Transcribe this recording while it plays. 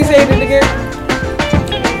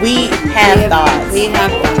We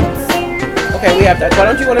have thoughts. Okay, we have thoughts. Why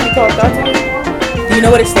don't you want to be called thoughts? Do you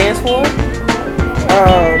know what it stands for?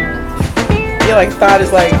 Yeah, like thought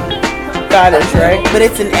is like thoughtish, right? But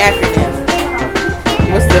it's an acronym.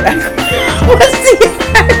 What's the acronym? What's the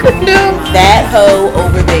acronym? That hoe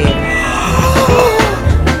over there.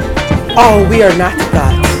 Oh, we are not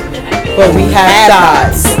thoughts, but we have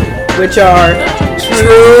thoughts, which are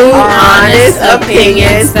true, honest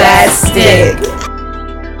opinions that stick.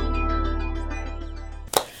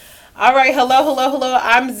 All right, hello.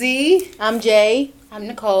 I'm Z. I'm Jay. I'm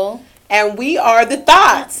Nicole. And we are the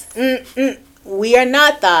thoughts. We are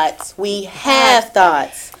not thoughts. We have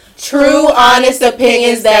thoughts. True, honest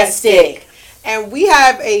opinions that stick. And we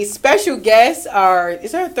have a special guest.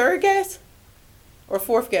 Is there a third guest? Or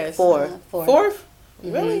fourth guest? Fourth. Fourth?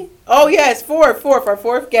 Really? Oh, yes, fourth. Our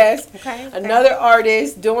fourth guest. Okay. Another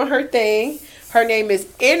artist doing her thing. Her name is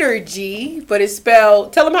Energy, but it's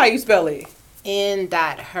spelled... Tell them how you spell it.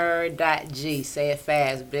 N.her.g. Say it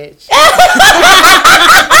fast, bitch.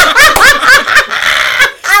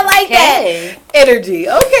 I like that. Energy.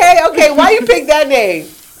 Okay. Why you pick that name?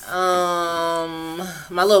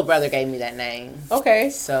 My little brother gave me that name.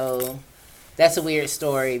 Okay. So that's a weird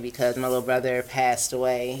story because my little brother passed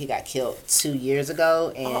away. He got killed 2 years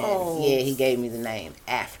ago, and he gave me the name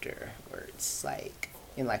afterwards, like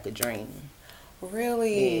in like a dream.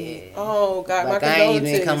 Really? Yeah. Oh, God. Like My I ain't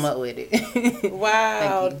condolences. even come up with it.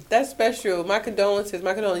 Wow. Thank you. That's special. My condolences.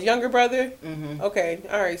 Younger brother? Mm-hmm. Okay.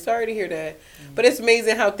 All right. Sorry to hear that. But it's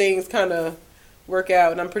amazing how things kind of work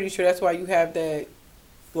out, and I'm pretty sure that's why you have that,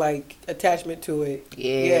 like, attachment to it.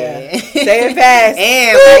 Yeah. Say it fast.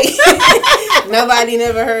 And like, nobody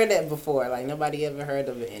never heard that before. Like nobody ever heard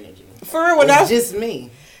of an energy. For real, It's just me.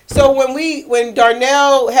 So when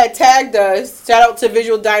Darnell had tagged us, shout out to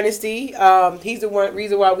Visual Dynasty. He's the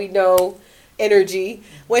reason why we know Energy.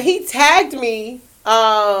 When he tagged me,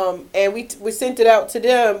 and we sent it out to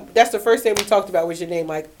them, that's the first thing we talked about was your name.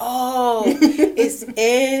 Like, oh, it's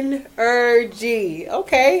Energy.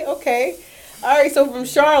 Okay. All right, so from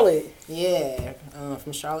Charlotte. Yeah,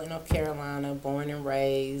 from Charlotte, North Carolina, born and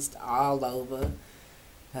raised all over,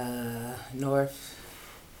 North,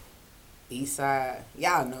 East Side.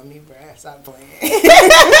 Y'all know me, bruh. Stop playing.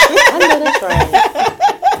 I know that's right.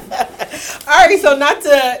 All right, so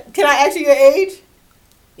can I ask you your age?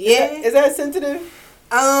 Yeah. Is that sensitive?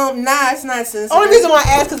 Nah, it's not sensitive. Only reason why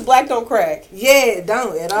I ask is black don't crack. Yeah, it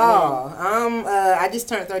don't at all. I just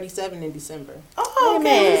turned 37 in December. Oh, okay.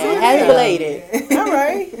 Man, happy belated.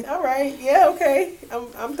 All right. Yeah, okay.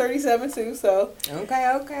 I'm 37 too, so Okay.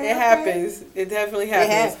 it happens. It definitely It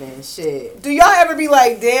happens. happens. Shit. Do y'all ever be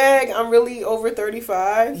like, "Dang, I'm really over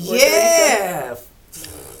 35"? Yeah.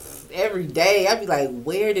 Every day, I'd be like,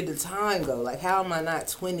 where did the time go? Like, how am I not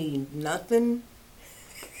 20 nothing?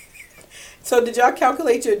 So did y'all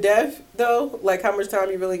calculate your death though? Like how much time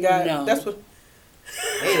you really got? No. That's what.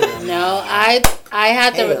 No, I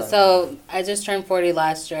had to. Hell. So I just turned 40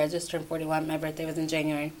 last year. I just turned 41. My birthday was in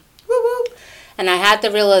January. Woo woo. And I had the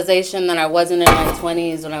realization that I wasn't in my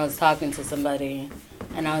 20s when I was talking to somebody.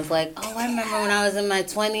 And I was like, oh, I remember when I was in my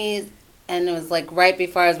 20s. And it was like right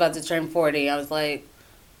before I was about to turn 40. I was like,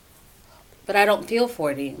 but I don't feel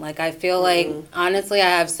 40. Like I feel like, honestly, I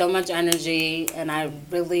have so much energy and I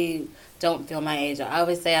really don't feel my age. I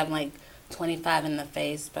always say I'm like 25 in the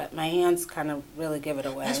face, but my hands kind of really give it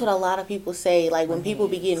away. That's what a lot of people say. Like when people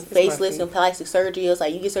be getting facelifts and plastic surgery, it's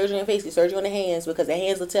like you get surgery on the face, get surgery on the hands because the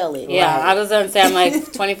hands will tell it. Yeah, Right. I was going to say I'm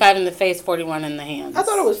like 25 in the face, 41 in the hands. I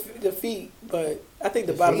thought it was the feet, but I think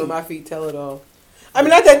the bottom of my feet tell it all. I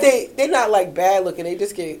mean, not that they're not like bad looking. They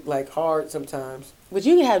just get like hard sometimes. But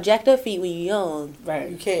you can have jacked up feet when you're young.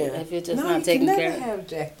 Right. You can. If you're just No, not you taking can care never of have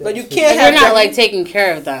jacked up. But you feet. can't If have you're not jacked- like taking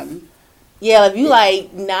care of them. Yeah, if you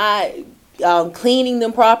like not cleaning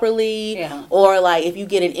them properly, Yeah. or like if you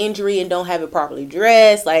get an injury and don't have it properly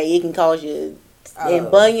dressed, like it can cause you and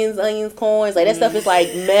bunions, onions, corns, like that stuff is like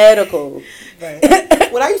medical. Right.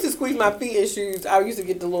 When I used to squeeze my feet in shoes, I used to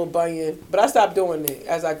get the little bunion, but I stopped doing it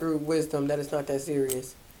as I grew wisdom that it's not that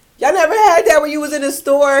serious. Y'all never had that when you was in the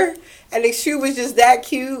store and the shoe was just that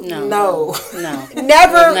cute? No. No. No.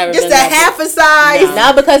 Never just been a that half a size? No.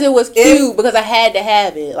 Not because it was cute, because I had to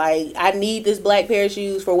have it. Like I need this black pair of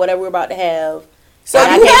shoes for whatever we're about to have. So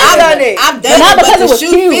I you can't have do done that. it. I've But done not it, because but it the was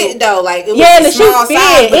shoe cute. fit though. Like it was Yeah, a the shoe small fit.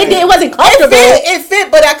 size, but It wasn't comfortable. It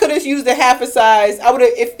fit, but I could have used a half a size. I would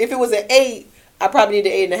have if it was an 8. I probably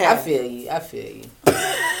need an 8.5. I feel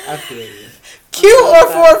you. Cute or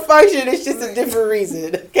for a function, it's just a different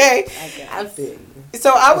reason. Okay. I feel you.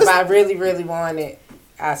 So I was. If I really, really want it,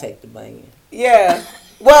 I'll take the bunion. Yeah.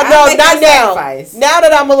 Well, I'll no, make not that now. sacrifice. Now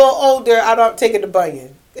that I'm a little older, I don't take it to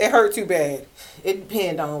bunion. It hurt too bad. It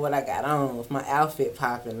depends on what I got on. If my outfit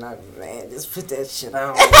popping, like, man, just put that shit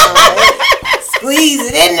on. Squeeze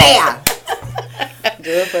it in there.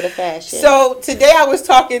 Do it for the fashion. So today I was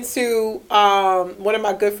talking to one of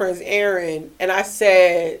my good friends, Aaron, and I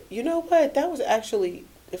said, you know what? That was actually,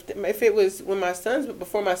 if it was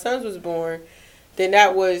before my sons was born, then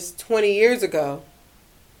that was 20 years ago.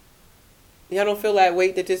 Y'all don't feel that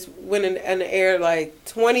weight that just went in the air like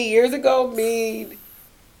 20 years ago? Me,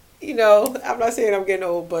 you know, I'm not saying I'm getting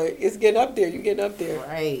old, but it's getting up there. You're getting up there.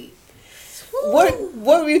 Right. What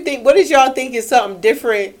do you think? What does y'all think is something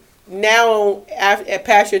different now at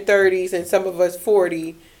past your 30s and some of us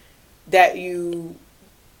 40 that's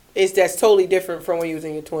totally different from when you was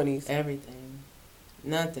in your 20s? Everything.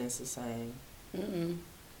 Nothing's the same.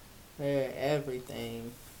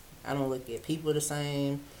 Everything. I don't look at people the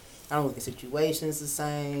same. I don't look at situations the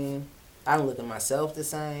same. I don't look at myself the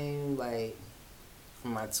same. Like,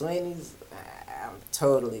 from my 20s, I'm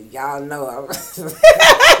totally, y'all know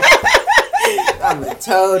I'm a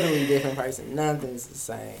totally different person. Nothing's the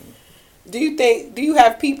same. Do you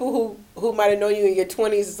have people who might have known you in your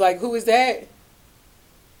 20s? It's like, who is that?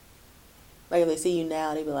 Like, if they see you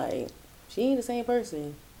now, they be like, she ain't the same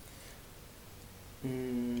person.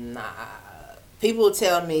 Nah. People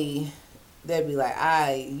tell me, they'll be like,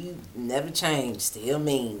 you never change, still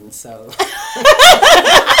mean, so. So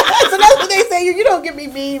that's what they say. You don't give me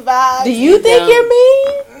mean vibes. Do you think you're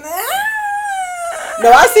mean?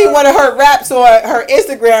 No, I seen one of her raps on her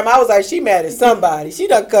Instagram. I was like, she mad at somebody. She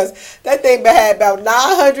done cuss. That thing had about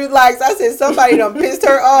 900 likes. I said, somebody done pissed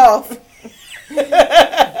her off.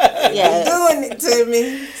 Yeah. Doing it to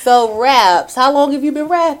me. So, raps. How long have you been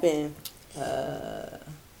rapping?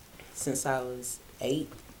 Since I was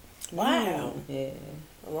 8. Wow. Yeah.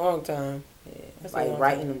 A long time. Yeah. That's Like, a long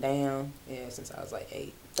writing time. them down. Yeah, since I was like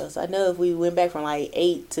 8. So I know if we went back from like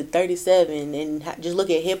 8 to 37 and just look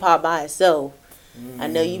at hip hop by itself, I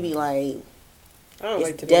know you'd be like, I don't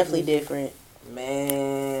like it's to definitely different.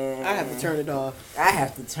 Man. I have to turn it off. I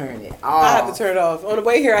have to turn it off. I have to turn it off. On the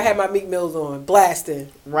way here, I had my Meek Mills on,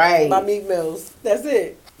 blasting. Right. My Meek Mills. That's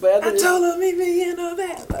it. But I told her me, you know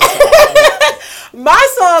that.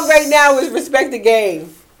 my song right now is Respect the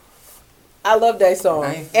Game. I love that song.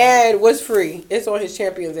 Nice. And What's Free. It's on his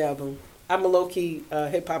Champions album. I'm a low-key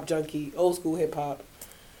hip-hop junkie. Old school hip-hop.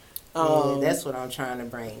 Yeah, that's what I'm trying to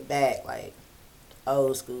bring back. Like,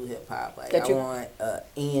 old school hip hop. Like, I want an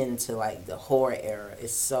end to like the horror era.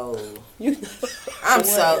 It's so. I'm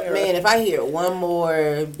so man. If I hear one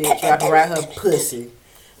more bitch rapping around her pussy,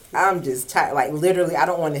 I'm just tired. Like, literally, I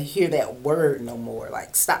don't want to hear that word no more.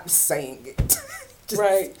 Like, stop saying it.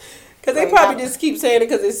 Right. Because they probably just keep saying it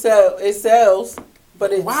because it sells.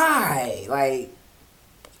 But it's why? Like,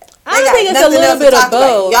 I think it's a little bit of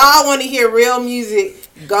both. Y'all want to hear real music?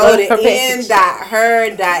 Go to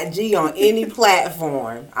n.her.g on any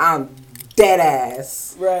platform. I'm dead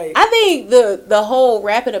ass. Right. I think the whole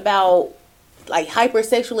rapping about like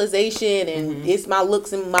hypersexualization and it's my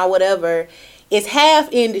looks and my whatever, it's half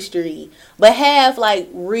industry, but half like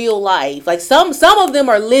real life. Like some of them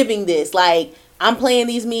are living this. Like, I'm playing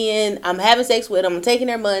these men, I'm having sex with them, I'm taking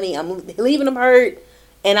their money, I'm leaving them hurt,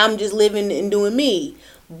 and I'm just living and doing me.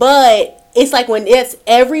 But it's like when it's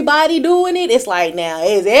everybody doing it, it's like, now,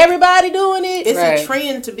 is everybody doing it? It's a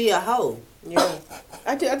trend to be a hoe. Yeah.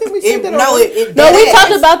 I think we said that. We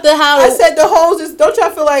talked about I said the hoes is, don't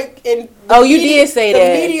y'all feel like in you did say the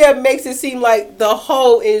that. The media makes it seem like the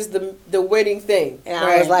hoe is the winning thing. And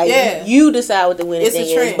I was like, you decide what the winning thing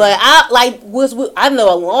is. But I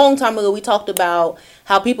know a long time ago we talked about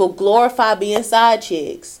how people glorify being side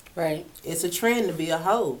chicks. Right. It's a trend to be a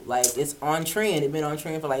hoe. Like, it's on trend. It's been on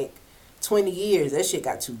trend for like 20 years. That shit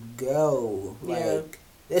got to go. Like,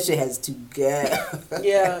 that shit has to go.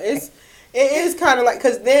 Yeah, it is kind of like,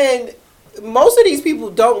 because then most of these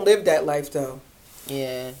people don't live that life though.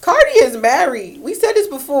 Yeah. Cardi is married. We said this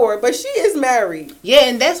before, but she is married. Yeah,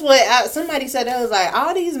 and that's what somebody said. That was like,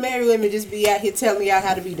 all these married women just be out here telling y'all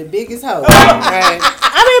how to be the biggest hoe. Right.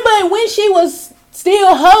 I mean, but when she was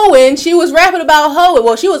still hoeing, she was rapping about hoeing.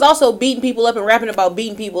 Well, she was also beating people up and rapping about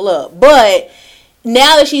beating people up. But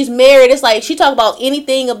now that she's married, it's like she talk about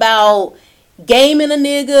anything about gaming a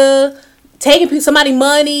nigga, taking somebody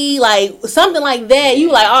money, like something like that.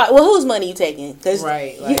 You like, all right, well, whose money you taking? Cause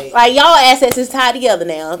like y'all assets is tied together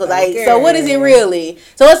now. Cause like, so what is it really?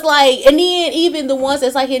 So it's like, and then even the ones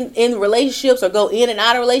that's like in relationships or go in and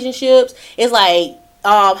out of relationships, it's like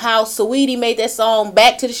how Saweetie made that song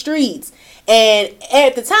 "Back to the Streets." And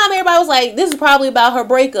at the time, everybody was like, this is probably about her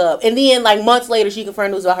breakup. And then, like, months later, she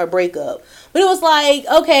confirmed it was about her breakup. But it was like,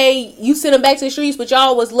 okay, you sent them back to the streets, but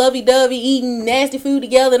y'all was lovey-dovey, eating nasty food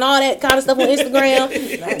together and all that kind of stuff on Instagram.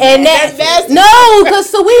 And that's nasty. No,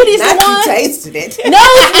 because Saweetie's the one. You tasted it. No.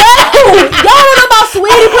 Y'all don't know about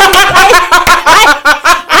Saweetie.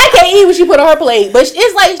 I can't eat what she put on her plate, but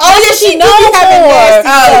it's like, oh yeah, she knows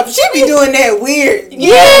for. She be doing that weird.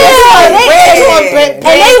 Yeah, and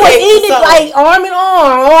they was eating it like arm in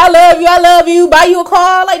arm. Oh, I love you. Buy you a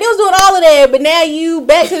car. Like they was doing all of that, but now you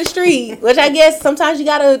back to the street, which I guess sometimes you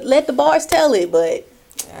gotta let the bars tell it. But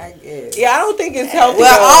I guess. Yeah, I don't think it's healthy.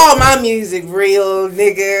 Well, all my music real,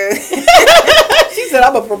 nigga. She said,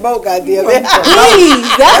 "I'm a promote, goddamn it."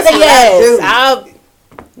 Please, that's a yes.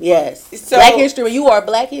 Yes. So, Black History. You are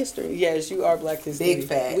Black History. Yes, you are Black History. Big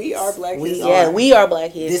facts. We are Black History. Yeah, we are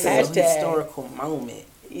Black History. This is a historical moment.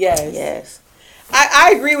 Yes.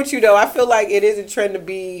 I agree with you though. I feel like it is a trend to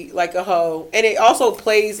be like a hoe, and it also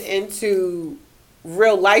plays into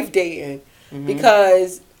real life dating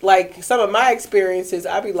because like some of my experiences,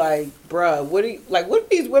 I be like, bruh, what do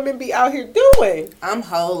these women be out here doing? I'm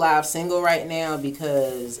whole live single right now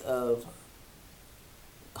because of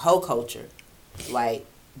hoe culture. Like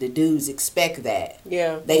the dudes expect that.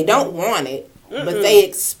 Yeah. They don't want it, but they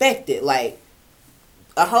expect it. Like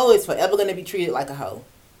a hoe is forever going to be treated like a hoe.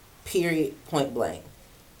 Period, point blank.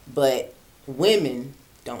 But women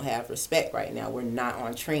don't have respect right now. We're not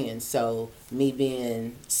on trend. So me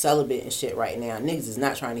being celibate and shit right now, niggas is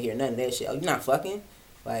not trying to hear none of that shit. Oh, you not fucking?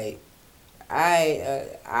 Like,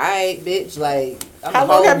 I bitch, like, I'm How a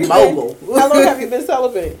whole mogul. How long have you been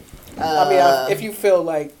celibate? I mean, if you feel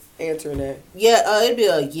like answering that. Yeah, it'd be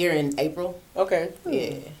a year in April. Okay.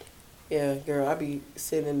 Yeah. Yeah, girl, I be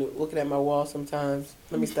sitting looking at my wall sometimes.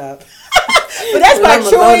 Let me stop. But that's by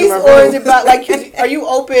choice, or is it about like? Are you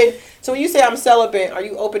open? So when you say I'm celibate, are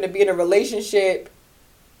you open to be in a relationship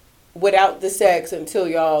without the sex until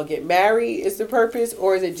y'all get married? Is the purpose,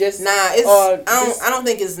 or is it just It's I don't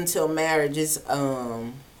think it's until marriage. It's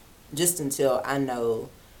just until I know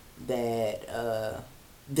that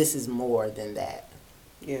this is more than that.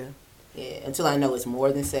 Yeah. Yeah, until I know it's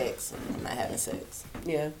more than sex, I'm not having sex.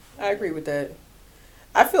 Yeah, I agree with that.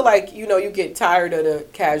 I feel like, you get tired of the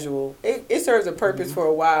casual. It serves a purpose for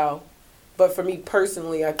a while. But for me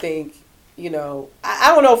personally, I think,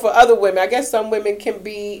 I don't know for other women. I guess some women can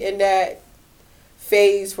be in that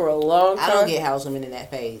phase for a long time. I don't get house women in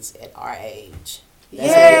that phase at our age.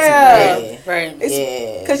 Right.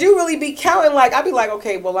 Yeah. Because you really be counting like, I'd be like,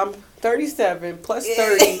 okay, well, I'm 37 plus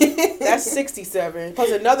 30. That's 67.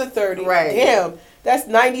 Plus another 30. Right. Damn. That's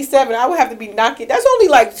 97. I would have to be knocking. That's only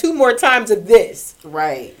like 2 more times of this.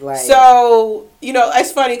 Right. So,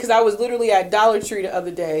 it's funny because I was literally at Dollar Tree the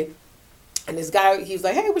other day. And this guy, he was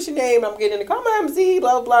like, hey, what's your name? I'm getting in the car. I'm Z,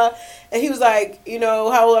 blah, blah, blah. And he was like,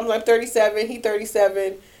 how old? I'm like 37. He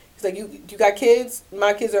 37. He's like, you got kids?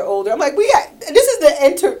 My kids are older. I'm like, this is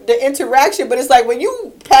the interaction, but it's like when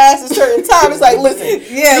you pass a certain time, it's like, listen,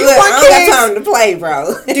 yeah, look, I don't got time to play,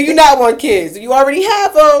 bro. Do you not want kids? Do you already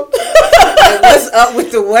have them? What's up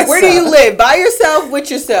with the what's Where do you live? By yourself,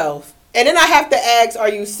 with yourself? And then I have to ask, are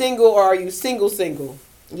you single or are you single?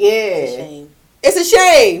 Yeah. It's a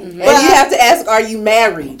shame. Mm-hmm. But you have to ask, are you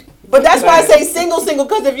married? But that's why I say single,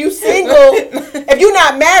 because if you single, if you're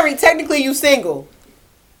not married, technically you single.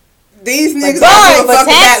 These niggas don't give a fuck about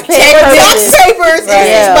tax papers. Right.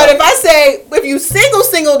 Yeah. But if I say, if you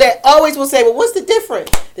single, they always will say, well, what's the difference?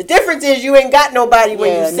 The difference is you ain't got nobody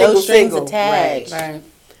when you single. No strings attached. Right.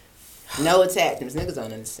 No attachments. Niggas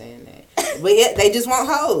don't understand that. But yeah, they just want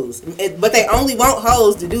hoes. But they only want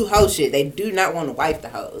hoes to do hoe shit. They do not want to wife the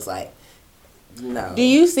hoes. Like, no. Do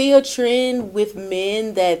you see a trend with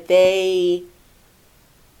men that they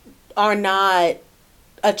are not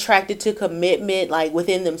attracted to commitment, like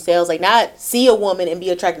within themselves, like not see a woman and be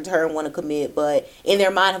attracted to her and want to commit, but in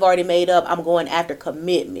their mind have already made up, I'm going after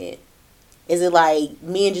commitment? Is it like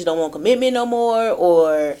men just don't want commitment no more,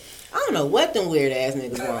 or I don't know what them weird ass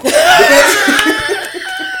niggas want?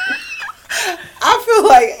 I feel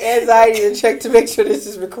like anxiety to check to make sure this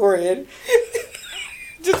is recorded.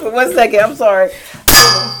 Just for 1 second, I'm sorry.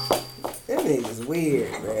 Them niggas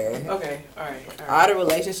weird, man. Okay, all right. All the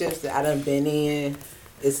relationships that I done been in,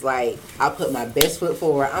 it's like I put my best foot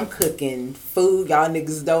forward. I'm cooking food. Y'all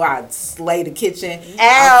niggas know I slay the kitchen.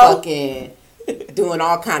 I'm fucking doing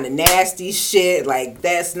all kind of nasty shit. Like,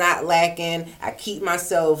 that's not lacking. I keep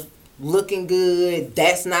myself looking good.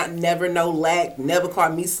 That's not never no lack. Never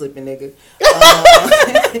caught me slipping, nigga.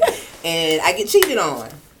 And I get cheated on.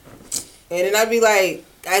 And then I be like,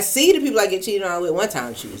 I see the people I get cheated on with. One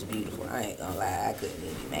time she was beautiful. I ain't gonna lie. I couldn't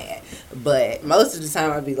even be mad. But most of the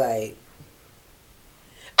time I be like,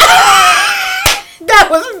 that That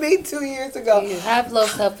was me 2 years ago. You have low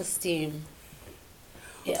self-esteem.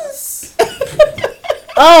 Yes.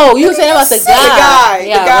 Oh, you were saying about the guy.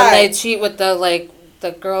 Yeah, the guy. When they cheat with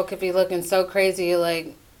the girl could be looking so crazy,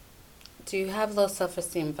 like, do you have low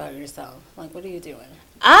self-esteem about yourself? Like, what are you doing?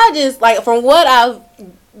 I just, like, from what I've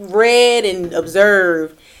read and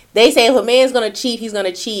observed, they say if a man's gonna cheat, he's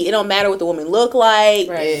gonna cheat. It don't matter what the woman look like,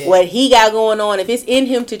 right. what he got going on. If it's in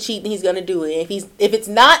him to cheat, then he's gonna do it. If it's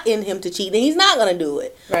not in him to cheat, then he's not gonna do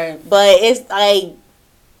it. Right. But it's like,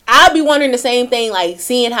 I'd be wondering the same thing, like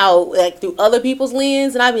seeing how, like, through other people's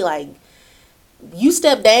lens, and I'd be like, you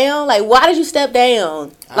step down? Like, why did you step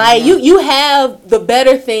down? Like, you have the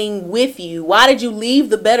better thing with you. Why did you leave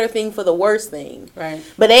the better thing for the worst thing? Right.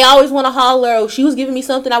 But they always want to holler, oh, she was giving me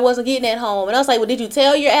something I wasn't getting at home. And I was like, well, did you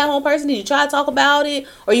tell your at-home person? Did you try to talk about it?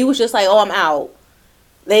 Or you was just like, oh, I'm out?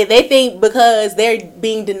 They think because they're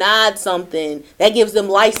being denied something, that gives them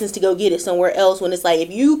license to go get it somewhere else. When it's like, if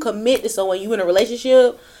you commit to someone, you in a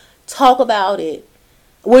relationship, talk about it.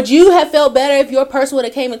 Would you have felt better if your person would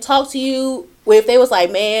have came and talked to you? If they was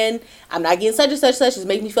like, man, I'm not getting such and such, it's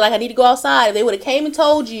making me feel like I need to go outside. If they would have came and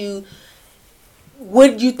told you,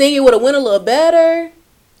 would you think it would have went a little better?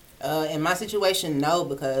 In my situation, no,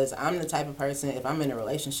 because I'm the type of person, if I'm in a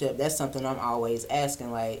relationship, that's something I'm always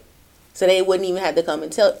asking, like. So they wouldn't even have to come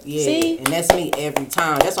and tell. Yeah, see? and that's me every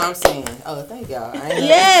time. That's what I'm saying. Oh, thank y'all.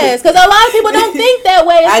 Yes, because a lot of people don't think that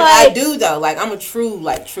way. I do, though. Like, I'm a true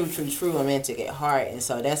romantic at heart. And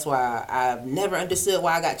so that's why I've never understood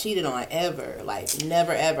why I got cheated on, ever. Like,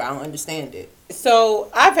 never, ever. I don't understand it.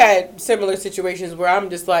 So, I've had similar situations where I'm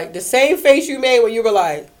just like, the same face you made when you were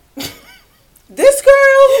like, this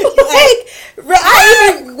girl? Like,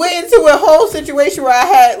 I even went into a whole situation where I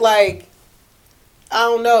had, like, I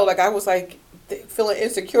don't know, like, I was, like, feeling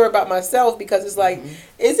insecure about myself because it's like,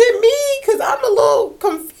 is it me? Because I'm a little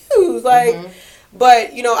confused. Like,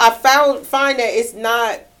 but, you know, I find that it's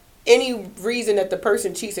not any reason that the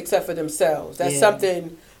person cheats except for themselves. That's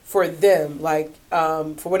something for them, like,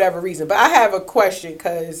 for whatever reason. But I have a question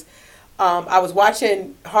because I was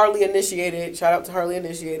watching Hardly Initiated. Shout out to Hardly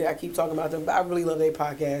Initiated. I keep talking about them, but I really love their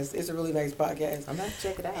podcast. It's a really nice podcast. I'm going to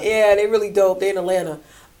check it out. Yeah, they really dope. They're in Atlanta.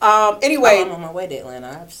 Anyway, I'm on my way to Atlanta.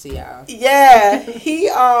 I have to see y'all. Yeah, he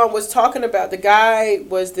was talking about, the guy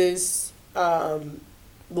was this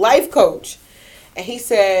life coach, and he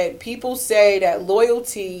said people say that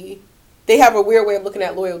loyalty, they have a weird way of looking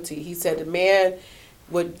at loyalty. He said the man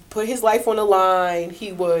would put his life on the line.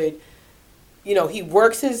 He would, you know, he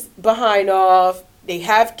works his behind off. They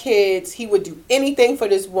have kids. He would do anything for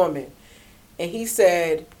this woman, and he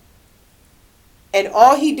said, and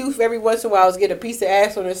all he do for every once in a while is get a piece of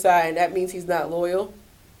ass on his side, and that means he's not loyal.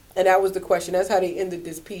 And that was the question. That's how they ended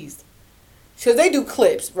this piece. Because they do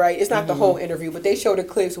clips, right? It's not the whole interview, but they show the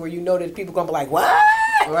clips where you know that people going to be like, what?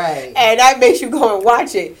 Right. And that makes you go and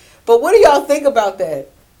watch it. But what do y'all think about that?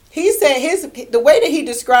 He said the way that he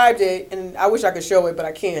described it, and I wish I could show it, but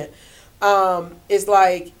I can't, is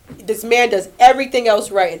like this man does everything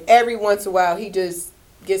else right, and every once in a while he just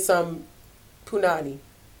gets some punani.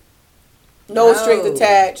 No strings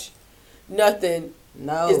attached, nothing.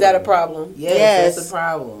 No. Is that a problem? Yes, that's a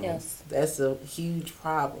problem. Yes. That's a huge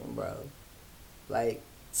problem, bro. Like,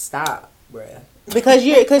 stop, bro.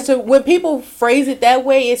 Because when people phrase it that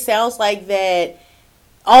way, it sounds like that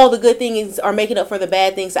all the good things are making up for the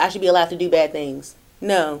bad things, so I should be allowed to do bad things.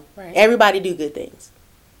 No. Right. Everybody do good things.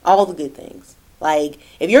 All the good things. Like,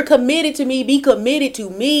 if you're committed to me, be committed to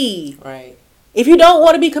me. Right. If you don't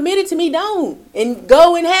want to be committed to me, don't. And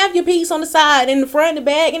go and have your piece on the side, in the front, the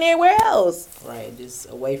back, and everywhere else. Right, just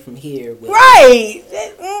away from here. Right.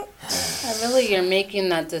 You're making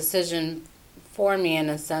that decision for me in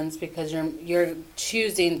a sense because you're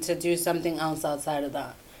choosing to do something else outside of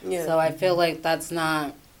that. Yeah. So I feel like that's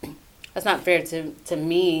not fair to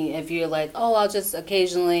me if you're like, oh, I'll just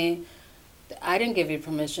occasionally. I didn't give you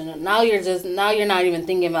permission. Now you're not even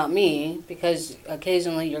thinking about me because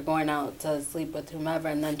occasionally you're going out to sleep with whomever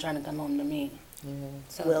and then trying to come home to me. Yeah.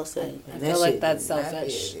 So, well said. I feel like that's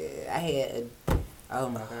selfish. I had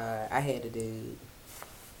a dude.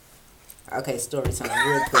 Okay, story time,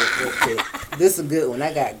 real quick. This is a good one.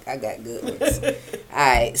 I got good ones. All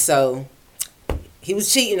right, so he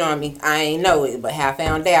was cheating on me. I ain't know it, but how I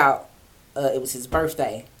found out, it was his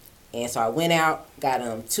birthday. And so I went out,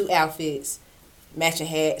 got 2 outfits, matching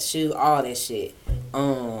hat, shoe, all that shit.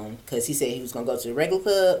 Cause he said he was gonna go to the regular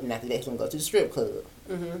club, and after that he was gonna go to the strip club.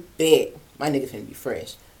 Bet my nigga finna be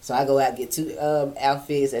fresh. So I go out, get 2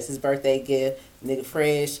 outfits. That's his birthday gift. Nigga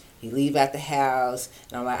fresh. He leave out the house,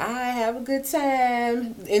 and I'm like, I have a good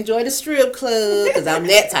time. Enjoy the strip club, cause I'm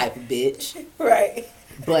that type of bitch. Right.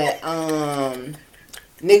 But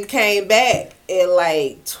Nigga came back at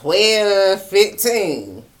like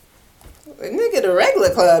 12:15. Nigga, the regular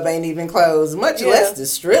club ain't even closed, much less the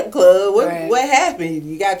strip club. What happened?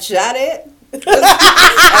 You got shot at?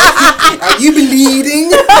 Are you bleeding?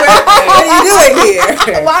 What are you doing here?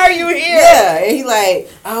 Why are you here? Yeah, and he like,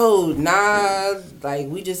 oh nah, like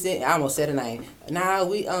we just didn't. I almost said a name. Nah,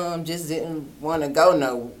 we just didn't want to go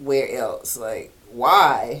nowhere else. Like,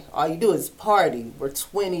 why? All you do is party. We're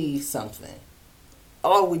 20 something.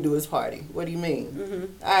 All we do is party. What do you mean?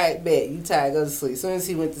 Mm-hmm. All right, bet. You tired, go to sleep. As soon as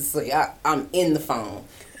he went to sleep, I'm in the phone.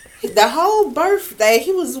 The whole birthday,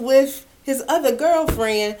 he was with his other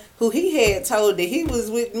girlfriend who he had told that he was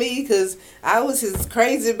with me because I was his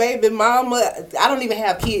crazy baby mama. I don't even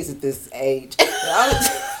have kids at this age.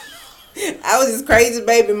 I was his crazy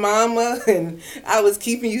baby mama and I was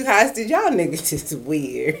keeping you hostage. Y'all niggas just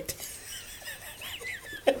weird.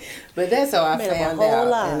 But that's how I found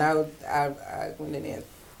out, and I went in there.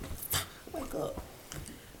 Wake up.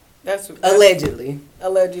 That's allegedly. That's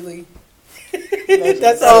allegedly.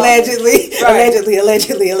 Right.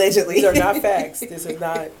 Allegedly. These are not facts. This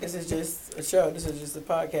is just a show. This is just a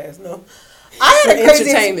podcast. No, I had a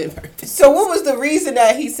crazy entertainment purpose. So what was the reason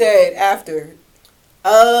that he said after?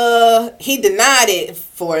 He denied it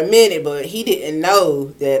for a minute, but he didn't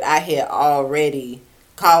know that I had already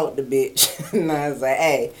called the bitch. And I was like,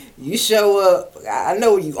 hey, you show up. I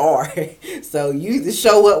know where you are. So you either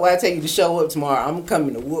show up when I tell you to show up tomorrow. I'm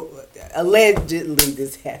coming to whoop. Allegedly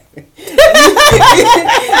this happened.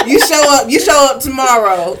 You show up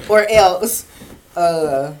tomorrow or else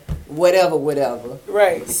whatever.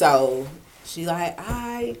 Right. So she like,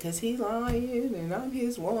 cause he lying and I'm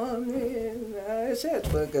his woman. Shut the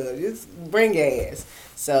fuck up. Just bring your ass.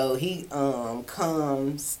 So he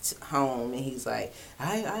comes home and he's like,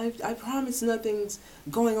 I promise nothing's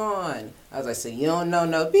going on. I was like, so you don't know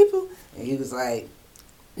no people? And he was like,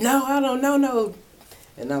 no, I don't know no.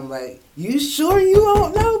 And I'm like, you sure you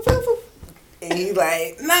don't know people? And he's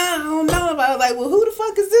like, nah, I don't know. I was like, well, who the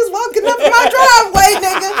fuck is this walking up my driveway,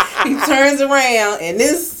 nigga? He turns around and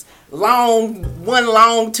this one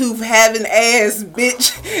long tooth having ass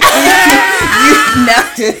bitch.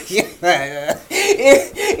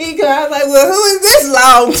 I was like, well, who is this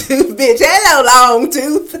long tooth bitch? Hello, long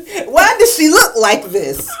tooth. Why does she look like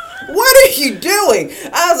this? What are you doing?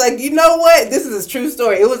 I was like, you know what? This is a true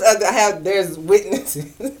story. It was there's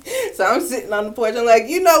witnesses. So I'm sitting on the porch. I'm like,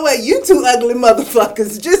 you know what? You two ugly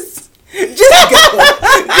motherfuckers just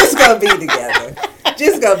gonna be together.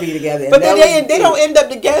 Just gonna be together. But they don't end up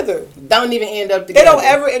together. Don't even end up together. They don't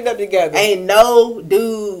ever end up together. Ain't no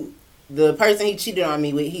dude. The person he cheated on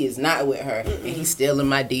me with, he is not with her, and he's still in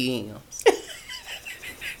my DMs.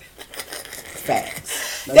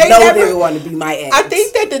 Facts. They never want to be my ex. I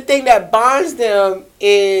think that the thing that bonds them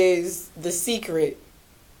is the secret.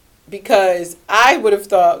 Because I would have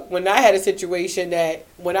thought when I had a situation that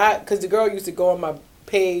because the girl used to go on my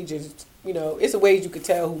page and, it's a ways you could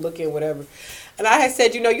tell who looking, whatever. And I had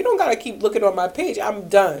said, you don't got to keep looking on my page. I'm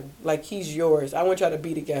done. Like, he's yours. I want y'all to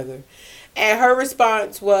be together. And her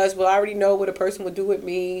response was, well, I already know what a person would do with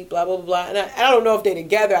me, blah, blah, blah. And I don't know if they're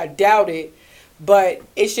together. I doubt it. But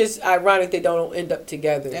it's just ironic they don't end up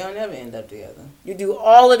together. They don't ever end up together. You do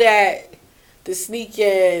all of that, the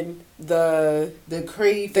sneaking, the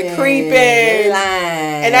creeping, and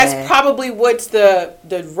that's probably what's the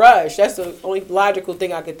rush. That's the only logical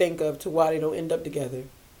thing I could think of to why they don't end up together.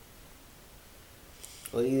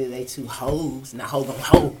 Well, either they two hoes, not hold on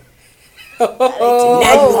hoe. Now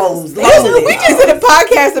you hoes. We just did a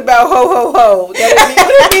podcast about ho. What did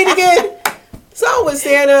it mean again? Song with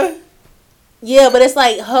Santa. Yeah, but it's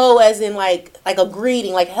like ho as in like a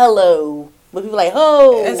greeting, like hello. But people like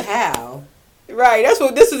ho. That's how. Right, this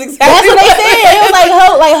was exactly. That's what they said. It was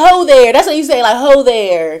like ho there. That's what you say, like ho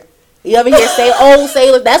there. You ever hear say old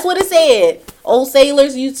sailors? That's what it said. Old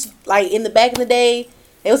sailors used like in the back in the day,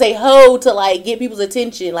 they would say ho to like get people's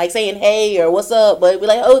attention, like saying hey or what's up, but it'd be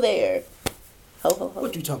like ho there. Ho.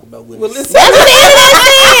 What you talking about, Willis? Well, that's what the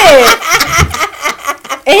internet said.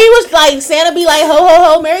 And he was like, Santa be like,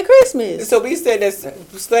 ho, Merry Christmas. So we said that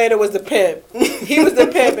Santa was the pimp. He was the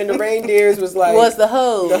pimp, and the reindeers was like... Was the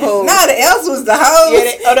hoe. The hoe. No, the else was the hoe.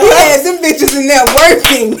 Yeah, he had them bitches in there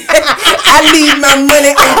working. I leave my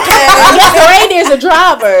money on cash. Yes, the reindeer's a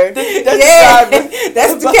driver. That's the driver.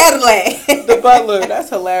 That's the Cadillac. The butler. That's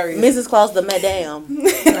hilarious. Mrs. Claus, the madame.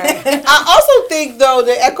 Right. I also think, though,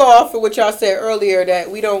 to echo off of what y'all said earlier,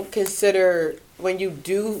 that we don't consider... when you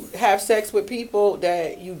do have sex with people,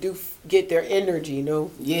 that you do get their energy,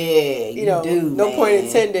 Yeah, you do. No man. point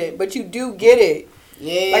intended, but you do get it.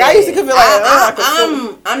 Yeah. Like I used to feel like,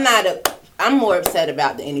 I'm more upset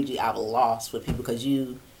about the energy I've lost with people because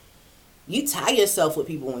you tie yourself with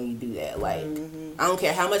people when you do that. Like, I don't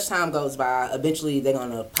care how much time goes by. Eventually, they're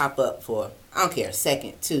gonna pop up for, I don't care, a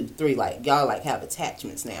second, 2, 3. Like, y'all like have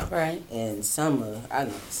attachments now, Right. And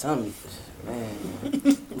man,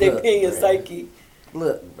 They pin your psyche.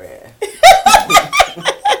 Look, bruh.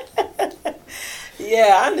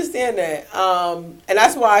 Yeah, I understand that. And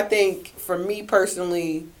that's why I think, for me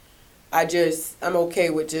personally, I'm okay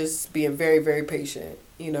with just being very, very patient.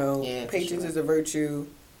 You know, patience is a virtue.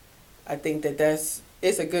 I think it's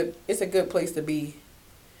a good place to be,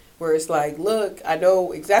 where it's like, look, I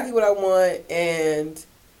know exactly what I want, and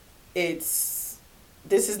this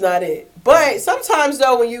is not it. But sometimes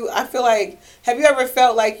though, I feel like, have you ever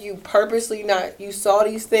felt like you purposely you saw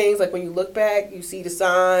these things, like when you look back, you see the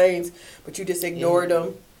signs, but you just ignored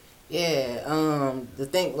them? Yeah, the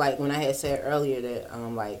thing, like when I had said earlier that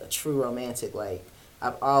like a true romantic, like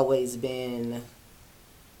I've always been,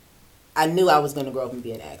 I knew I was gonna grow up and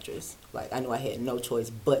be an actress. Like I knew I had no choice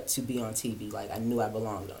but to be on TV. Like I knew I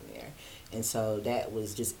belonged on there, and so that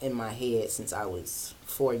was just in my head since I was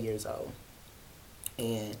 4 years old.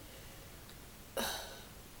 And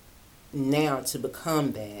now to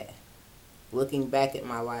become that, looking back at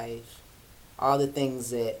my life, all the things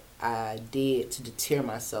that I did to deter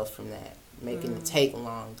myself from that, making it take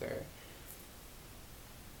longer.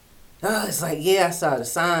 Oh, it's like, yeah, I saw the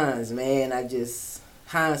signs, man.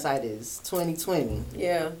 Hindsight is 20/20.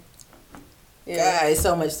 Yeah. God, it's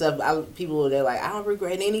so much stuff. People, they're like, I don't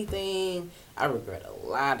regret anything. I regret a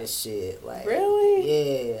lot of shit. Like,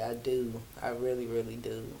 really? Yeah, I do. I really, really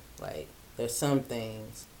do. Like, there's some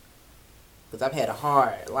things, because I've had a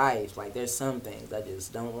hard life. Like, there's some things I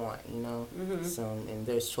just don't want, you know? Mm-hmm. And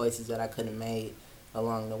there's choices that I could have made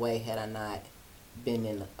along the way had I not been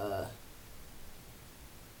in a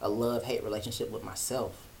love-hate relationship with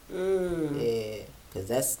myself. Yeah, because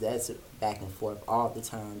that's back and forth all the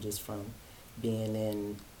time, just from being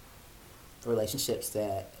in relationships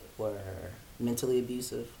that were mentally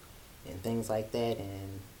abusive and things like that,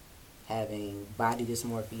 and having body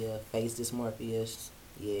dysmorphia, face dysmorphia.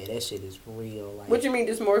 Yeah, that shit is real. Like, what you mean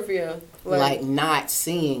dysmorphia? Like not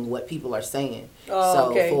seeing what people are saying.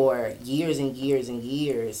 Oh, okay. For years and years and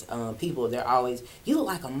years, people, they're always, you look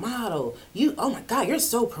like a model. Oh my God, you're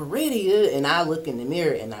so pretty. And I look in the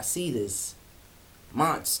mirror and I see this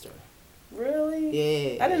monster. Really?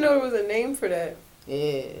 Yeah. I didn't know there was a name for that.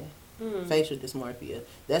 Yeah. Facial dysmorphia.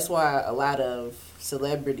 That's why a lot of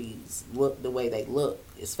celebrities look the way they look.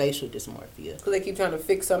 It's facial dysmorphia. Because they keep trying to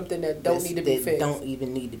fix something that don't need to be fixed. Don't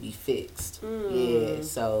even need to be fixed. Yeah.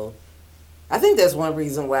 So I think that's one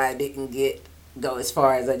reason why I didn't go as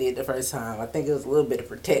far as I did the first time. I think it was a little bit of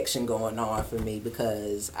protection going on for me,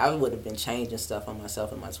 because I would have been changing stuff on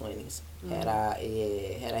myself in my 20s. Had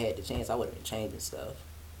I had the chance, I would have been changing stuff.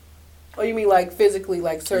 Oh, you mean like physically,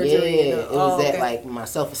 like surgery? Yeah, it was that, like, my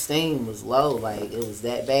self-esteem was low. Like, it was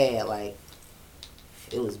that bad. Like,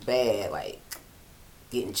 it was bad. Like,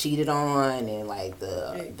 getting cheated on, and like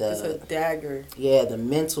it's a dagger. Yeah, the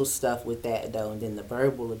mental stuff with that though, and then the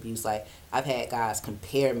verbal abuse. Like, I've had guys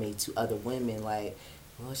compare me to other women. Like,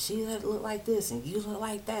 well, she look like this, and you look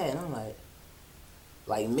like that, and I'm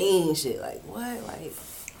like mean shit. Like, what? Like,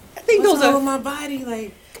 I think what's wrong with my body?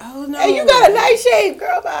 Like, oh no. Hey, you got a nice shape,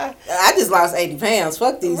 girl. Bye. I just lost 80 pounds.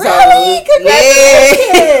 Fuck these hoes. Really?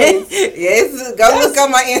 Congratulations. Yes. Go look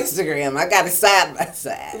on my Instagram. I got it side by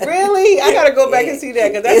side. Really? I gotta go back and see that,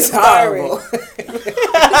 because that's horrible.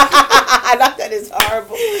 I thought that is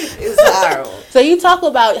horrible. It's horrible. So you talk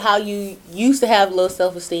about how you used to have low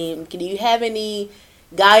self-esteem. Do you have any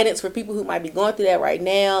guidance for people who might be going through that right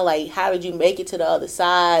now? Like, how did you make it to the other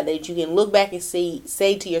side that you can look back and say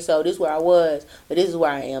to yourself, this is where I was, but this is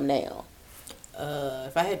where I am now?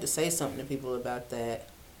 If I had to say something to people about that,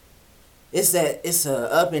 it's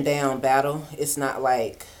a up and down battle. It's not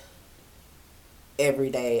like every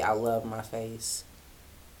day I love my face.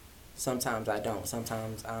 Sometimes I don't.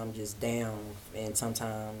 Sometimes I'm just down, and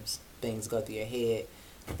sometimes things go through your head.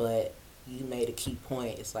 But you made a key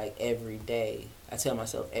point. It's like every day. I tell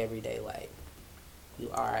myself every day, like,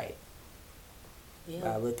 you all right.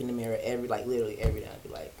 Yeah. I look in the mirror literally every day. I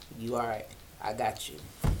be like, you all right. I got you.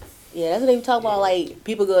 Yeah, that's what they talk about. Like,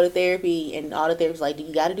 people go to therapy, and all the therapists like,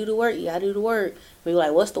 you got to do the work. You got to do the work. We're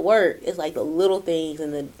like, what's the work? It's like the little things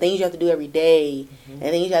and the things you have to do every day, and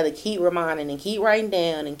things you have to keep reminding and keep writing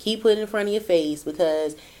down and keep putting in front of your face,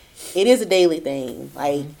 because it is a daily thing.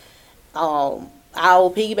 Like, I'll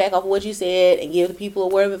piggyback off of what you said and give the people a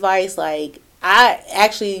word of advice. Like,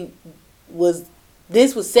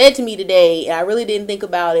 this was said to me today, and I really didn't think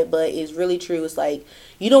about it, but it's really true. It's like,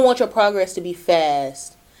 you don't want your progress to be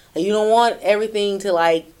fast, Like, you don't want everything to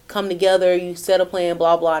like come together. You set a plan,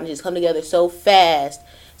 blah blah, and just come together so fast.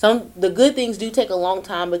 The good things do take a long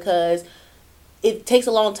time because it takes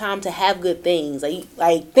a long time to have good things.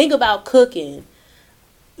 Like think about cooking.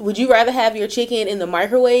 Would you rather have your chicken in the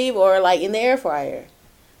microwave or like in the air fryer?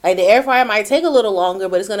 Like the air fryer might take a little longer,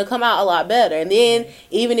 but it's gonna come out a lot better. And then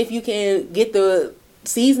even if you can get the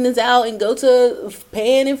seasonings out and go to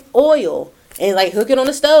pan and oil and like hook it on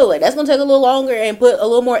the stove, like that's gonna take a little longer and put a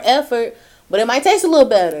little more effort, but it might taste a little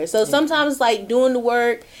better. So sometimes like doing the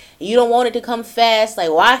work, you don't want it to come fast. Like,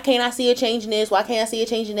 why can't I see a change in this? Why can't I see a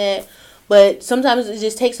change in that? But sometimes it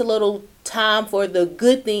just takes a little time for the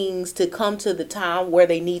good things to come to the time where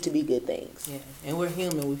they need to be good things. Yeah, and we're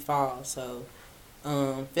human, we fall. So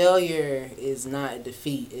failure is not a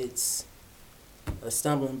defeat. It's a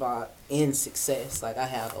stumbling block in success. Like, I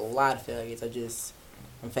have a lot of failures.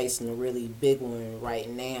 I'm facing a really big one right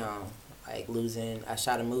now. Like I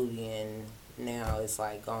shot a movie and now it's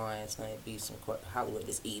like gone. It's going to be some Hollywood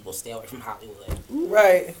is evil. Stay away from Hollywood.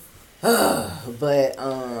 Right. But,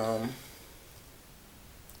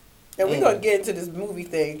 and we're going to get into this movie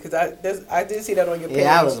thing because I did see that on your page.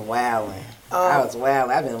 Yeah, I was wilding. I've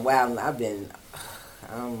been wilding.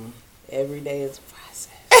 Every day is a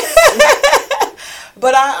process.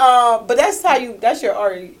 But that's your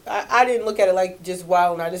art. I didn't look at it like just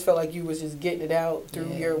wilding. I just felt like you was just getting it out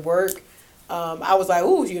through your work. I was like,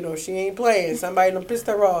 ooh, she ain't playing. Somebody done pissed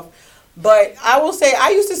her off. But I will say, I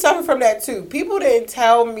used to suffer from that too. People didn't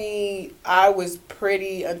tell me I was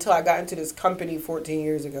pretty until I got into this company 14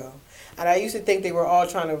 years ago. And I used to think they were all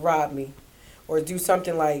trying to rob me or do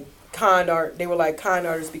something like con art. They were like con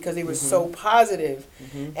artists because they were so positive.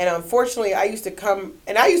 And unfortunately, I used to come,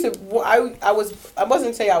 and I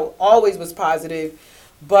wasn't say I always was positive,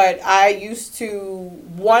 but I used to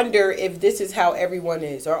wonder if this is how everyone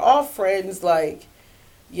is. Are all friends like,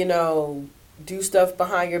 do stuff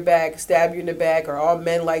behind your back, stab you in the back? Are all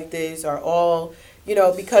men like this? Are all,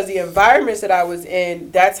 because the environments that I was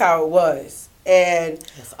in, that's how it was. And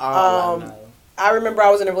that's all I know. I remember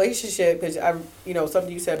I was in a relationship because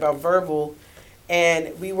something you said about verbal,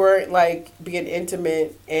 and we weren't like being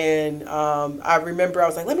intimate. And I remember I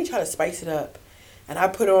was like, let me try to spice it up. And I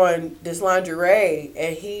put on this lingerie,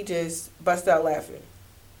 and he just busted out laughing.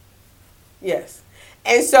 Yes.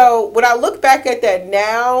 And so when I look back at that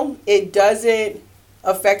now, it doesn't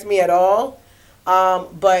affect me at all.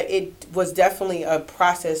 But it was definitely a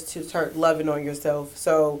process to start loving on yourself.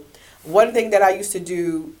 So one thing that I used to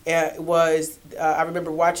do was, I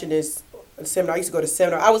remember watching this seminar. I used to go to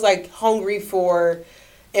seminar. I was like hungry for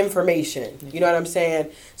information. You know what I'm saying?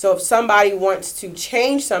 So if somebody wants to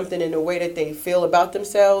change something in the way that they feel about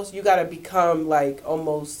themselves, you got to become like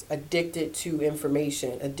almost addicted to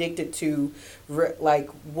information, addicted to like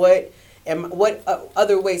what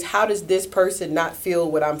other ways, how does this person not feel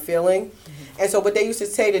what I'm feeling? And so what they used to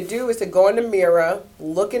say to do is to go in the mirror,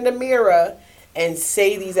 look in the mirror, and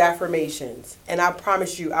say these affirmations. And I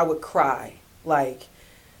promise you, I would cry. Like,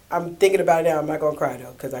 I'm thinking about it now. I'm not going to cry,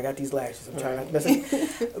 though, because I got these lashes. I'm trying not to mess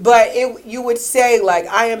it. But you would say, like,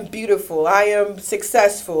 I am beautiful. I am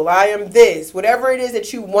successful. I am this. Whatever it is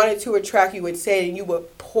that you wanted to attract, you would say it, and you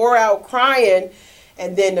would pour out crying.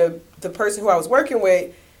 And then the person who I was working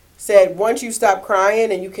with said, once you stop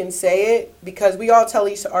crying and you can say it, because we all tell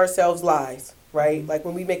ourselves lies, right? Like,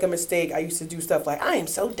 when we make a mistake, I used to do stuff like, I am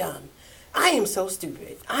so dumb. I am so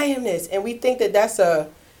stupid. I am this. And we think that that's a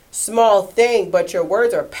small thing, but your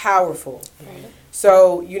words are powerful. Right.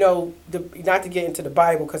 So, not to get into the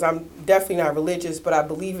Bible, because I'm definitely not religious, but I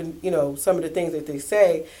believe in, some of the things that they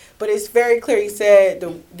say. But it's very clear. He said,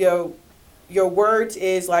 your words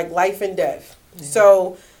is like life and death. Yeah.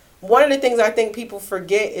 So one of the things I think people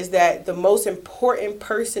forget is that the most important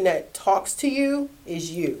person that talks to you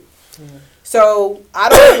is you. Yeah. So I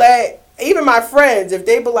don't let, even my friends, if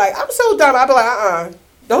they be like, I'm so dumb, I'll be like,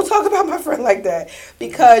 don't talk about my friend like that,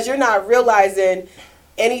 because you're not realizing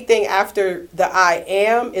anything after the I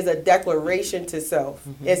am is a declaration to self.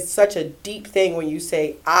 Mm-hmm. It's such a deep thing when you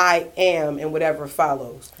say I am and whatever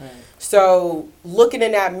follows. Right. So looking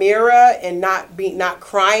in that mirror and not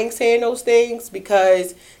crying saying those things,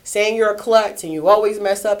 because saying you're a klutz and you always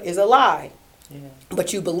mess up is a lie. Yeah.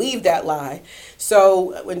 But you believe that lie.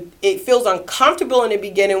 So when it feels uncomfortable in the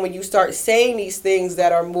beginning when you start saying these things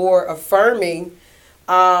that are more affirming,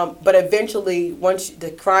 but eventually, once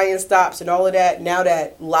the crying stops and all of that, now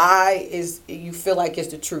that lie is, you feel like it's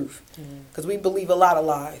the truth. Because we believe a lot of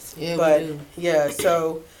lies. Yeah, but, we do. Yeah,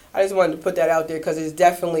 so I just wanted to put that out there because it's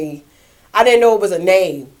definitely, I didn't know it was a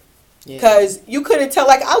name. Because you couldn't tell.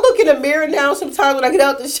 Like, I look in the mirror now sometimes when I get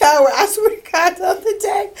out the shower. I swear to God, the other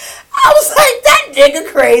day, I was like, that nigga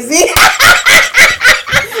crazy.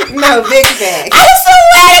 No, big facts. I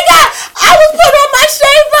swear to God, I was putting on my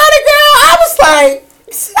shea butter, girl. I was like,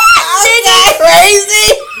 that nigga crazy.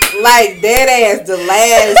 Like, dead ass, the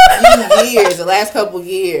last couple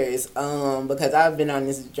years, because I've been on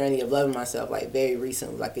this journey of loving myself, like, very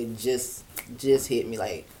recently. Like, it just hit me,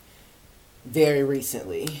 like, very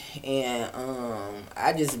recently. And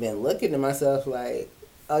I just been looking at myself like,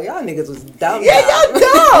 oh, y'all niggas was dumb. Yeah, y'all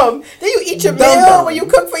dumb. Then you eat your meal when you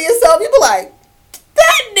cook for yourself. You be like,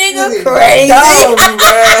 that nigga crazy. Dumb,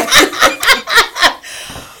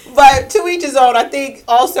 but to each his own. I think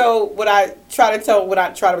also what I try to tell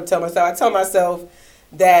myself, I tell myself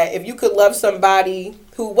that if you could love somebody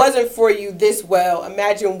who wasn't for you this well,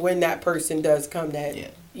 imagine when that person does come that. Yeah.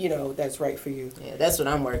 You know, that's right for you. Yeah, that's what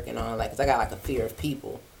I'm working on. Like, 'cause I got, like, a fear of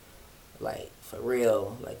people. Like, for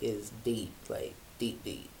real. Like, it's deep. Like,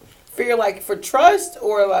 deep. Fear, like, for trust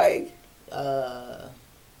or, like...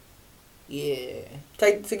 Yeah.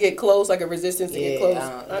 To get close, like a resistance to get close?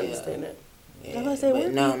 I understand that. Yeah,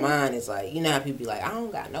 but no, mine is like, you know how people be like, I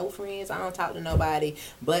don't got no friends, I don't talk to nobody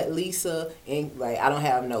but Lisa, and, like, I don't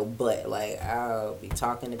have no but. Like, I'll be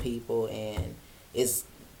talking to people, and it's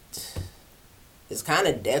kind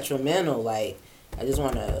of detrimental. Like, I just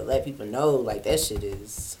want to let people know, like, that shit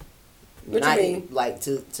is what not, you mean? Like,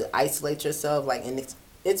 to isolate yourself, like, and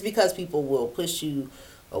it's because people will push you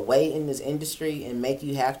away in this industry and make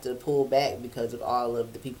you have to pull back because of all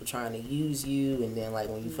of the people trying to use you. And then, like,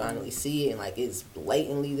 when you finally see it and, like, it's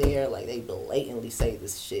blatantly there, like, they blatantly say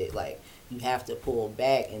this shit, like, you have to pull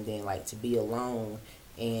back. And then, like, to be alone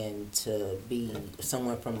and to be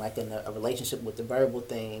someone from, like, a relationship with the verbal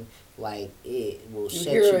thing, like, it will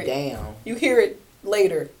shut you down. You hear it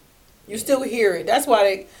later. You still hear it. That's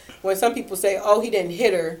why when some people say, oh, he didn't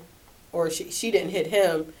hit her or she didn't hit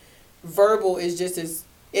him, verbal is just as,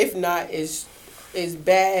 if not is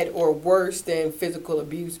bad or worse than physical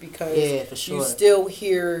abuse, because for sure. You still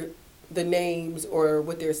hear the names or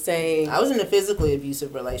what they're saying. I was in a physically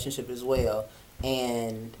abusive relationship as well,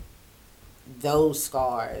 and those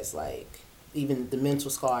scars, like, even the mental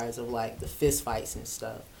scars of, like, the fist fights and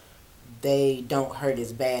stuff, they don't hurt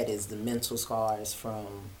as bad as the mental scars from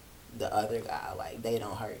the other guy. Like, they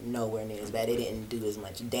don't hurt nowhere near as bad. They didn't do as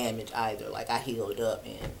much damage either. Like, I healed up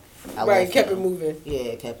and I kept it moving.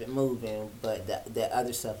 Yeah, kept it moving. But the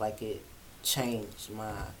other stuff, like, it changed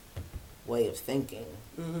my way of thinking.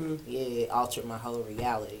 Mm-hmm. Yeah, it altered my whole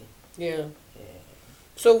reality. Yeah.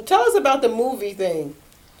 So tell us about the movie thing,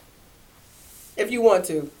 if you want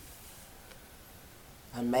to.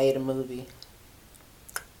 I made a movie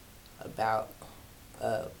about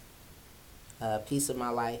a piece of my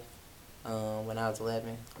life when I was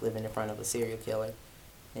 11, living in front of a serial killer,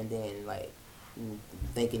 and then, like,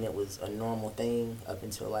 thinking it was a normal thing up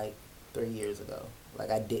until, like, 3 years ago.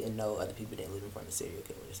 Like, I didn't know other people didn't live in front of serial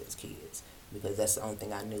killers as kids, because that's the only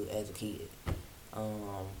thing I knew as a kid.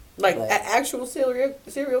 Like, actual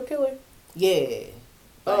serial killer? Yeah.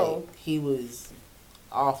 Oh. Like, he was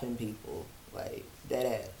offing people, like,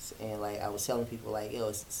 dead ass. And, like, I was telling people, like, yo,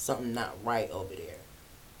 it's something not right over there.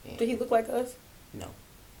 And did he look like us? No.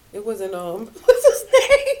 It wasn't, what's his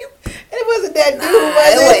name? It wasn't that dude, was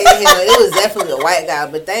it? It was definitely a white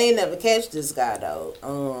guy, but they ain't never catch this guy, though.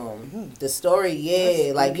 The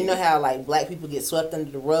story, like, you know how, like, black people get swept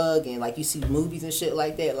under the rug and, like, you see movies and shit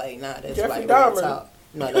like that? Like, nah, that's, Jeffrey like, Dahmer. real talk.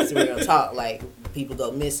 No, that's real talk. Like, people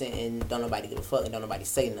go missing and don't nobody give a fuck and don't nobody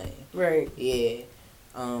say nothing. Right. Yeah.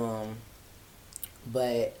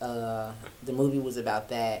 But the movie was about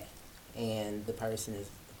that, and the person is,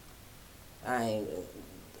 I'm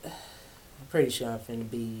pretty sure I'm finna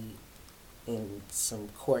be in some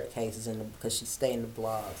court cases because she stay in the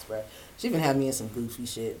blogs, bro. She been having me in some goofy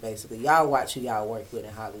shit, basically. Y'all watch who y'all work with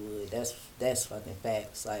in Hollywood. That's fucking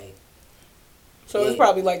facts. Like, so it's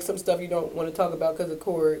probably like some stuff you don't want to talk about because of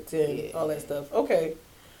courts and all that stuff. Okay.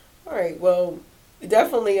 All right. Well,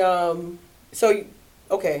 definitely. Okay,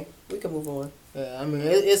 we can move on. Yeah, I mean,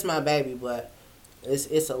 it's my baby, but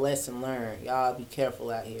it's a lesson learned. Y'all be careful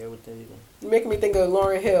out here with the. You're making me think of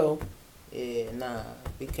Lauryn Hill. Yeah, nah.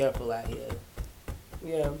 Be careful out here.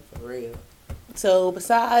 Yeah. For real. So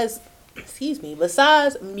besides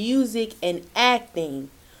music and acting,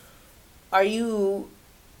 are you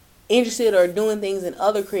interested or doing things in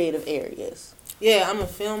other creative areas? Yeah, I'm a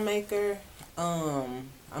filmmaker. I'm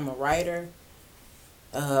a writer.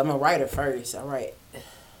 I'm a writer first. I've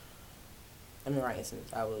been writing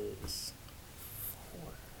since I was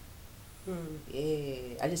 4.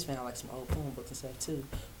 Yeah, I just found, like, some old poem books and stuff too.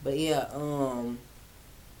 But yeah,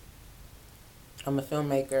 I'm a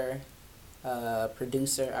filmmaker,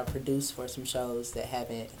 producer. I produce for some shows that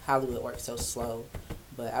haven't, Hollywood works so slow,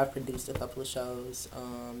 but I've produced a couple of shows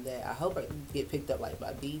that I hope I get picked up like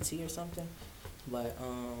by BET or something. But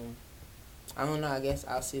I don't know, I guess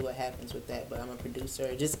I'll see what happens with that. But I'm a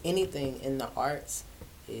producer. Just anything in the arts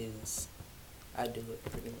I do it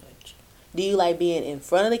pretty much. Do you like being in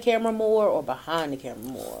front of the camera more or behind the camera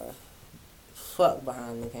more? Fuck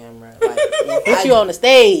behind the camera. Like, put you on the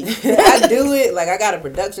stage. I do it. Like, I got a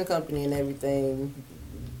production company and everything.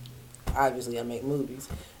 Obviously, I make movies.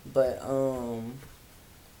 But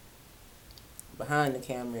behind the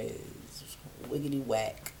camera is wiggity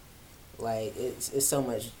whack. Like, it's so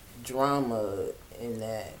much drama in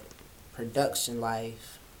that production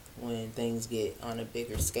life when things get on a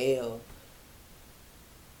bigger scale.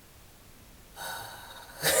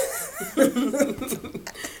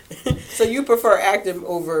 So you prefer acting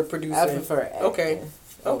over producing? I prefer acting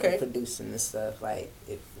over producing this stuff. Like,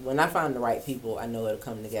 when I find the right people, I know it'll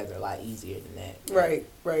come together a lot easier than that. Right.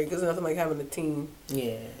 Because nothing like having a team.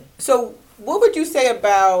 Yeah. So what would you say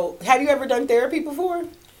about, have you ever done therapy before?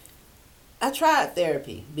 I tried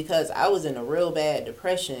therapy because I was in a real bad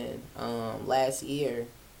depression last year.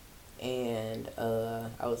 And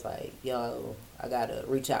I was like, yo, I got to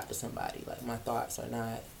reach out to somebody. Like, my thoughts are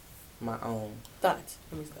not my own. Thoughts.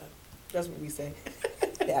 Let me stop. That's what we say.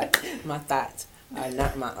 Yeah, my thoughts are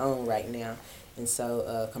not my own right now. And so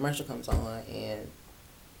a commercial comes on, and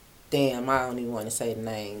damn, I don't even want to say the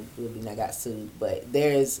name. I got sued. But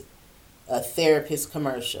there's a therapist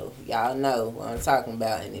commercial. Y'all know what I'm talking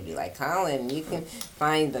about. And it'd be like, Colin, you can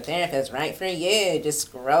find the therapist right for you. Just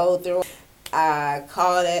scroll through. I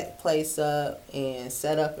called that place up and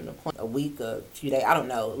set up an appointment a few days, I don't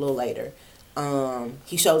know, a little later.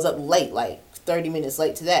 He shows up late, like 30 minutes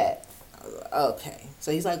late to that. Okay.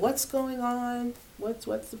 So he's like, what's going on? What's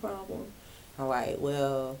the problem? I'm like,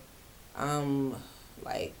 well, I'm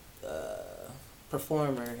like a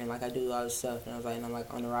performer and like I do all this stuff. And I was like, and I'm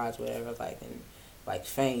like on the rise, whatever. I was like, and like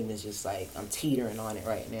fame is just like, I'm teetering on it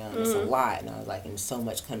right now. And it's a lot. And I was like, and there's so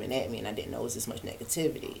much coming at me and I didn't know it was this much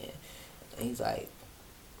negativity. And he's like,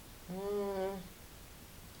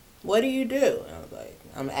 what do you do? And I was like,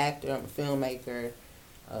 I'm an actor, I'm a filmmaker,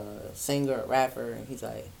 a singer, a rapper. And he's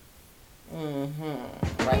like,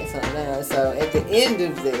 write something down. So at the end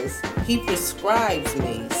of this, he prescribes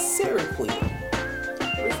me Seroquel.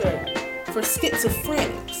 What's that? For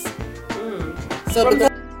schizophrenics. So because